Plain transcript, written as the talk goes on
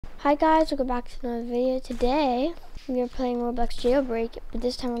Hi guys, welcome back to another video. Today we are playing Roblox Jailbreak, but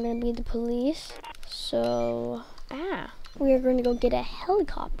this time we're going to be the police. So, we are going to go get a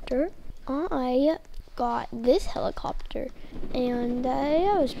helicopter. I got this helicopter, and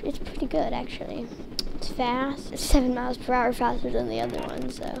it's pretty good actually. It's fast. It's 7 miles per hour faster than the other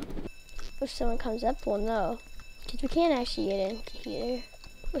one, so if someone comes up, we'll know. Because we can't actually get into here.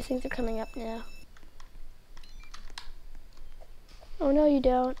 I think they're coming up now. Oh no, you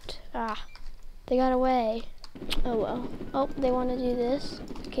don't. They got away. Oh well. Oh, they want to do this.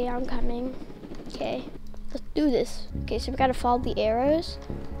 Okay, I'm coming. Okay, let's do this. Okay, so we gotta follow the arrows.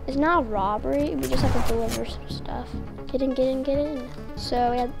 It's not a robbery. We just have to deliver some stuff. Get in, get in, get in.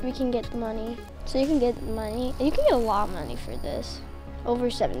 So we can get the money. So you can get the money. And you can get a lot of money for this. Over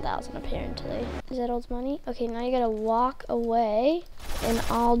 7,000 apparently. Is that all the money? Okay, now you gotta walk away, and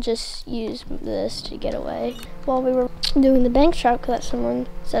I'll just use this to get away. While we were doing the bank shot, that someone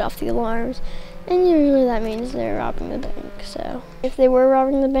set off the alarms, and usually that means they're robbing the bank. So if they were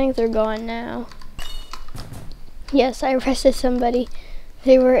robbing the bank, they're gone now. Yes, I arrested somebody.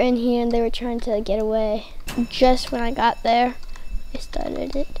 They were in here and they were trying to get away. Just when I got there, I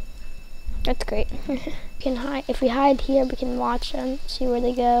started it. That's great. We can hide. If we hide here, we can watch them, see where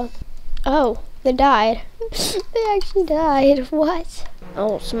they go. Oh, they died. They actually died. What?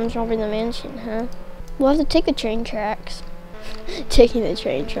 Oh, someone's robbing the mansion, huh? We'll have to take the train tracks. Taking the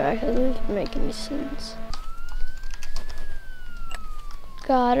train tracks doesn't make any sense.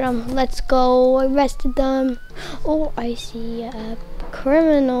 Got them. Let's go. Arrested them. Oh, I see a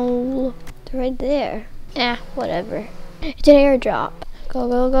criminal. They're right there. Whatever. It's an airdrop. Go,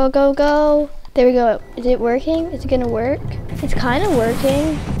 go, go, go, go. There we go. Is it working? Is it gonna work? It's kind of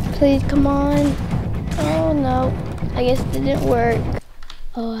working. Please, come on. Oh no. I guess it didn't work.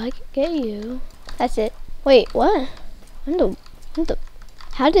 Oh, I can get you. That's it. Wait, what?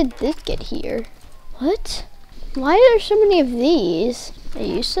 How did this get here? What? Why are there so many of these? Are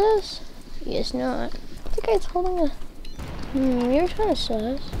you sus? Yes, not. The guy's holding a... you're kind of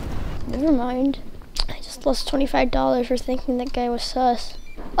sus. Never mind. I just lost $25 for thinking that guy was sus.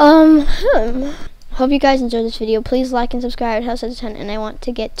 Hope you guys enjoyed this video. Please like and subscribe. It helps us a ton, and I want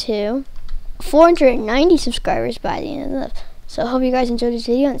to get to 490 subscribers by the end of the... So I hope you guys enjoyed this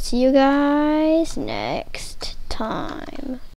video, and see you guys next time.